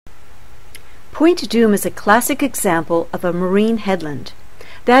Point Dume is a classic example of a marine headland.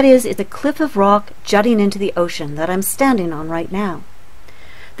 That is, it's a cliff of rock jutting into the ocean that I'm standing on right now.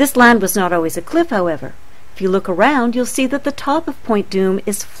 This land was not always a cliff, however. If you look around, you'll see that the top of Point Dume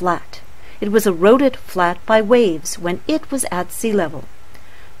is flat. It was eroded flat by waves when it was at sea level,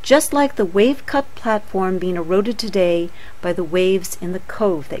 just like the wave-cut platform being eroded today by the waves in the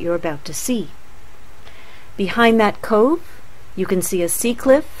cove that you're about to see. Behind that cove, you can see a sea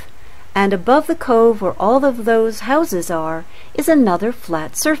cliff, and above the cove where all of those houses are is another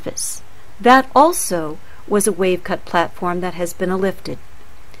flat surface. That also was a wave-cut platform that has been lifted.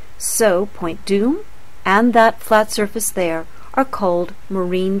 So Point Dume and that flat surface there are called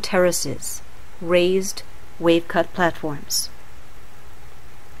marine terraces, raised wave-cut platforms.